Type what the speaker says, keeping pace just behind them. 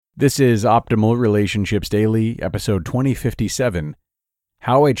This is Optimal Relationships Daily, episode 2057,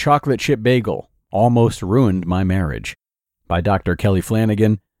 How a Chocolate Chip Bagel Almost Ruined My Marriage, by Dr. Kelly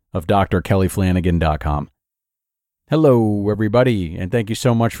Flanagan of drkellyflanagan.com. Hello, everybody, and thank you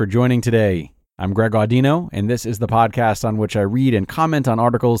so much for joining today. I'm Greg Audino, and this is the podcast on which I read and comment on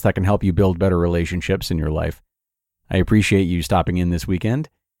articles that can help you build better relationships in your life. I appreciate you stopping in this weekend,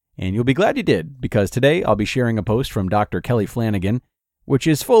 and you'll be glad you did, because today I'll be sharing a post from Dr. Kelly Flanagan, which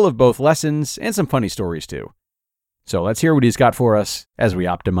is full of both lessons and some funny stories too. So let's hear what he's got for us as we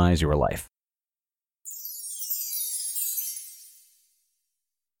optimize your life.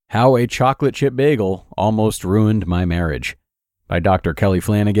 How a Chocolate Chip Bagel Almost Ruined My Marriage, by Dr. Kelly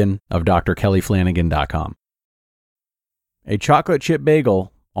Flanagan of drkellyflanagan.com. A chocolate chip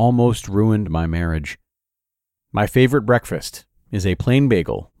bagel almost ruined my marriage. My favorite breakfast is a plain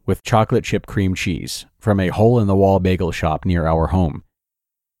bagel with chocolate chip cream cheese from a hole-in-the-wall bagel shop near our home.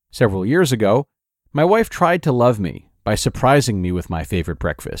 Several years ago, my wife tried to love me by surprising me with my favorite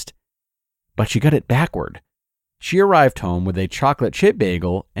breakfast. But she got it backward. She arrived home with a chocolate chip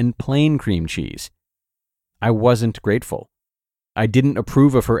bagel and plain cream cheese. I wasn't grateful. I didn't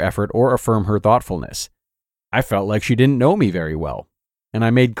approve of her effort or affirm her thoughtfulness. I felt like she didn't know me very well, and I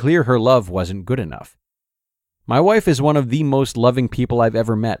made clear her love wasn't good enough. My wife is one of the most loving people I've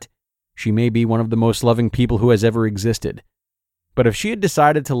ever met. She may be one of the most loving people who has ever existed. But if she had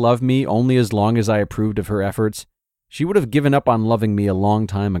decided to love me only as long as I approved of her efforts, she would have given up on loving me a long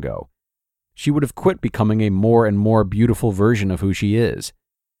time ago. She would have quit becoming a more and more beautiful version of who she is.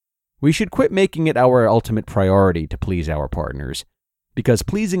 We should quit making it our ultimate priority to please our partners, because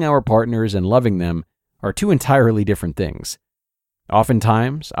pleasing our partners and loving them are two entirely different things.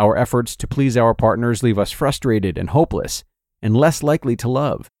 Oftentimes, our efforts to please our partners leave us frustrated and hopeless, and less likely to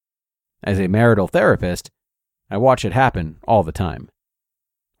love. As a marital therapist, I watch it happen all the time.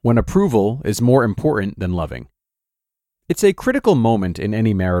 When approval is more important than loving. It's a critical moment in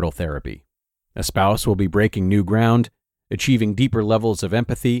any marital therapy. A spouse will be breaking new ground, achieving deeper levels of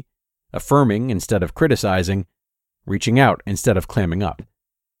empathy, affirming instead of criticizing, reaching out instead of clamming up.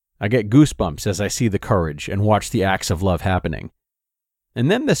 I get goosebumps as I see the courage and watch the acts of love happening. And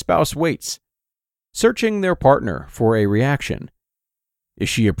then the spouse waits, searching their partner for a reaction. Is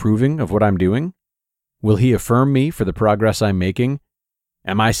she approving of what I'm doing? Will he affirm me for the progress I'm making?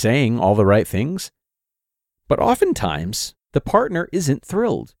 Am I saying all the right things? But oftentimes, the partner isn't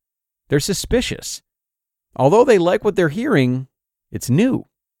thrilled. They're suspicious. Although they like what they're hearing, it's new,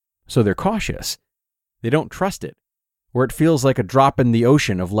 so they're cautious. They don't trust it, or it feels like a drop in the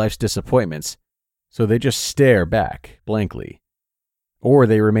ocean of life's disappointments, so they just stare back blankly. Or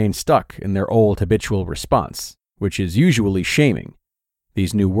they remain stuck in their old habitual response, which is usually shaming.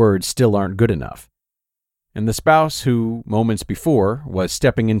 These new words still aren't good enough. And the spouse who, moments before, was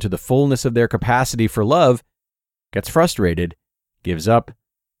stepping into the fullness of their capacity for love, gets frustrated, gives up,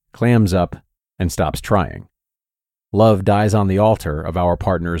 clams up, and stops trying. Love dies on the altar of our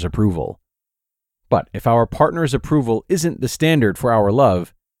partner's approval. But if our partner's approval isn't the standard for our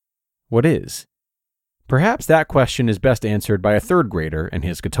love, what is? Perhaps that question is best answered by a third grader and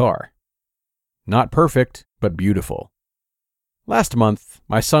his guitar. Not perfect, but beautiful. Last month,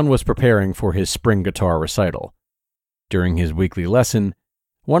 my son was preparing for his spring guitar recital. During his weekly lesson,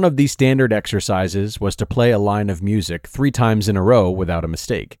 one of the standard exercises was to play a line of music 3 times in a row without a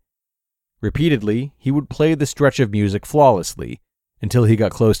mistake. Repeatedly, he would play the stretch of music flawlessly until he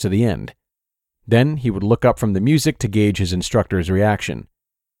got close to the end. Then he would look up from the music to gauge his instructor's reaction.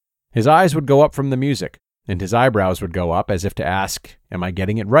 His eyes would go up from the music, and his eyebrows would go up as if to ask, "Am I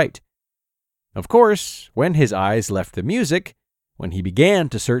getting it right?" Of course, when his eyes left the music, when he began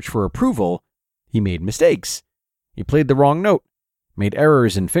to search for approval, he made mistakes. He played the wrong note, made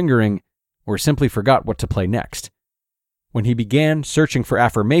errors in fingering, or simply forgot what to play next. When he began searching for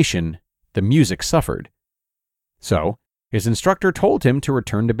affirmation, the music suffered. So, his instructor told him to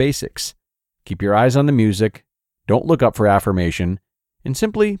return to basics. Keep your eyes on the music, don't look up for affirmation, and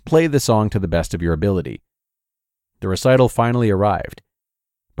simply play the song to the best of your ability. The recital finally arrived.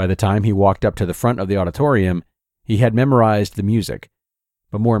 By the time he walked up to the front of the auditorium, he had memorized the music.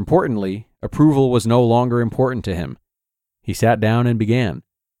 But more importantly, approval was no longer important to him. He sat down and began.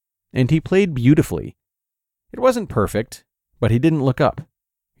 And he played beautifully. It wasn't perfect, but he didn't look up.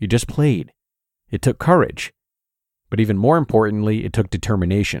 He just played. It took courage. But even more importantly, it took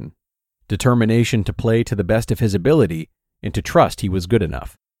determination. Determination to play to the best of his ability and to trust he was good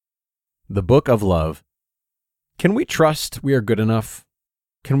enough. The Book of Love. Can we trust we are good enough?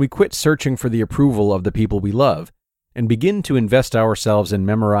 Can we quit searching for the approval of the people we love and begin to invest ourselves in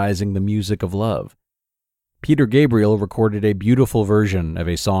memorizing the music of love? Peter Gabriel recorded a beautiful version of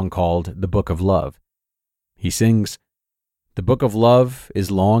a song called The Book of Love. He sings, "The book of love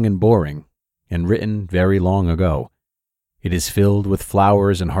is long and boring, and written very long ago. It is filled with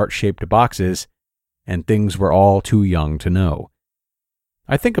flowers and heart-shaped boxes, and things we're all too young to know."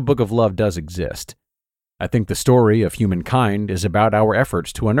 I think a book of love does exist. I think the story of humankind is about our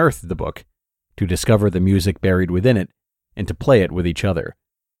efforts to unearth the book, to discover the music buried within it, and to play it with each other.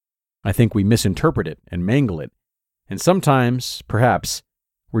 I think we misinterpret it and mangle it, and sometimes, perhaps,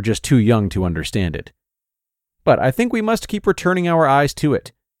 we're just too young to understand it. But I think we must keep returning our eyes to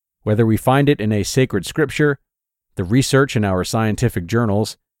it, whether we find it in a sacred scripture, the research in our scientific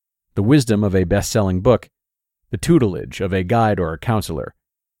journals, the wisdom of a best-selling book, the tutelage of a guide or a counselor,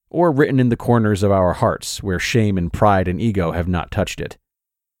 or written in the corners of our hearts where shame and pride and ego have not touched it.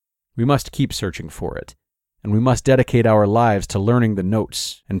 We must keep searching for it, and we must dedicate our lives to learning the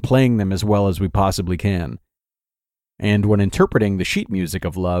notes and playing them as well as we possibly can. And when interpreting the sheet music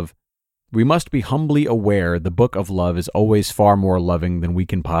of love, we must be humbly aware the book of love is always far more loving than we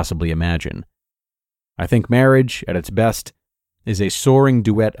can possibly imagine. I think marriage, at its best, is a soaring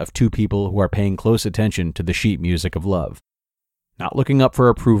duet of two people who are paying close attention to the sheet music of love, not looking up for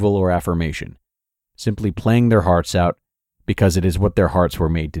approval or affirmation, simply playing their hearts out because it is what their hearts were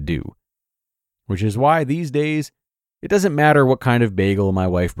made to do. Which is why these days, it doesn't matter what kind of bagel my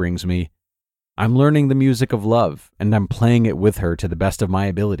wife brings me. I'm learning the music of love, and I'm playing it with her to the best of my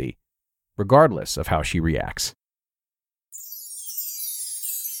ability, regardless of how she reacts.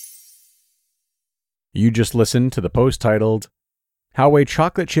 You just listened to the post titled, "How a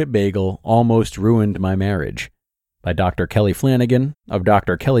Chocolate Chip Bagel Almost Ruined My Marriage" by Dr. Kelly Flanagan of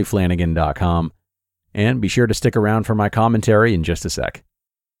drkellyflanagan.com, and be sure to stick around for my commentary in just a sec.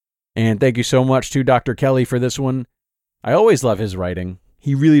 And thank you so much to Dr. Kelly for this one. I always love his writing.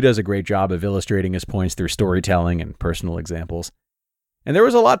 He really does a great job of illustrating his points through storytelling and personal examples. And there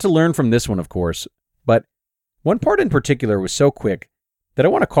was a lot to learn from this one, of course, but one part in particular was so quick that I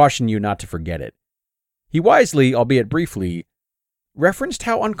want to caution you not to forget it. He wisely, albeit briefly, referenced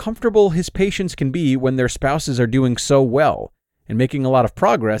how uncomfortable his patients can be when their spouses are doing so well and making a lot of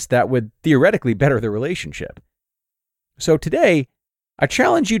progress that would theoretically better the relationship. So today, I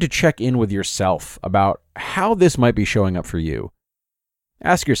challenge you to check in with yourself about how this might be showing up for you.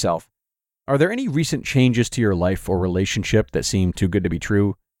 Ask yourself, are there any recent changes to your life or relationship that seem too good to be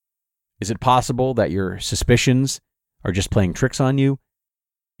true? Is it possible that your suspicions are just playing tricks on you?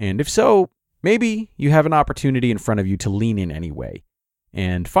 And if so, maybe you have an opportunity in front of you to lean in anyway,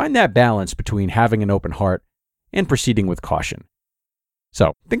 and find that balance between having an open heart and proceeding with caution.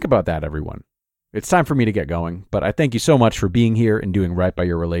 So think about that, everyone. It's time for me to get going, but I thank you so much for being here and doing right by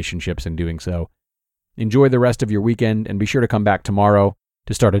your relationships and doing so. Enjoy the rest of your weekend, and be sure to come back tomorrow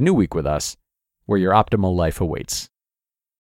to start a new week with us, where your optimal life awaits.